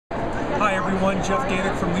everyone, Jeff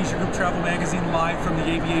Gainick from Leisure Group Travel Magazine, live from the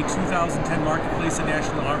ABA 2010 Marketplace in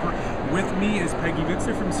National Harbor. With me is Peggy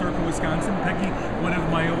Bitzer from Circle, Wisconsin. Peggy, one of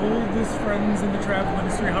my oldest friends in the travel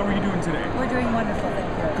industry. How are you doing today? We're doing wonderful, thank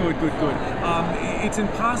you. Good. It's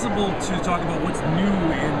impossible to talk about what's new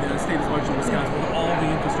in the state of Wisconsin with all the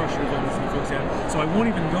infrastructure developments that folks have, so I won't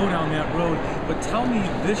even go down that road. But tell me,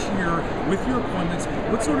 this year, with your appointments,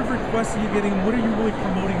 what sort of requests are you getting, and what are you really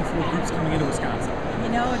promoting for groups coming into Wisconsin? You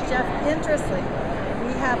know, Jeff, interestingly,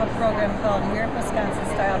 we have a program called Europe Wisconsin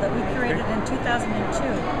Style that we created in 2002.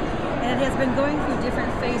 And it has been going through different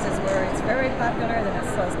phases where it's very popular, then it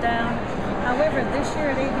slows down. However, this year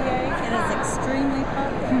at ABA, it is extremely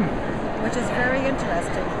popular, which is very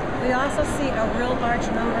interesting. We also see a real large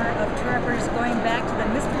number of tourists going back to the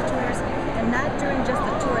mystery tours and not doing just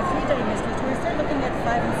the 2 or 3 day mystery tours. They're looking at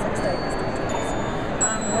 5 and 6 day mystery tours.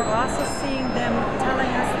 We're also seeing them telling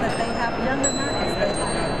us that they have younger markets. They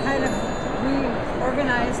kind of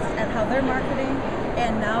reorganized at how they're marketing,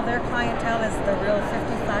 and now their clientele is the real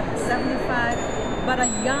 55 to 75, but a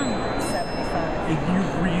young 75. And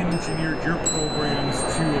you've re-engineered your programs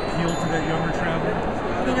to appeal to that younger traveler?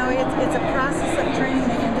 You know, it's a process of training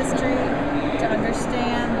the industry to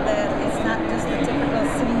understand that it's not just the typical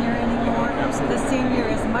senior anymore. Absolutely. The senior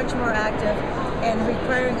is much more active and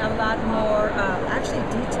requiring a lot more, actually,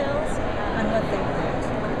 details on what they want.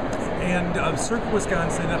 And Circle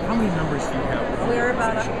Wisconsin, how many members do you have? We're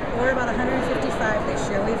about 155 this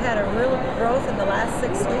year. We've had a real growth in the last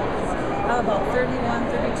 6 weeks of about 31,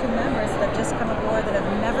 32 members that have just come aboard that have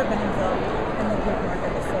never been involved in the group market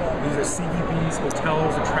before. These are CVBs,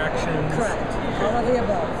 hotels, attractions? Correct. All of the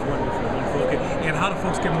above. Wonderful. Okay. And how do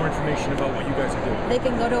folks get more information about what you guys are doing? They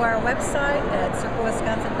can go to our website at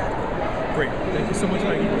circlewisconsin.com. Great. Thank you so much,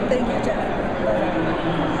 Maggie. Thank you, Jeff.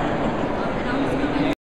 Bye-bye.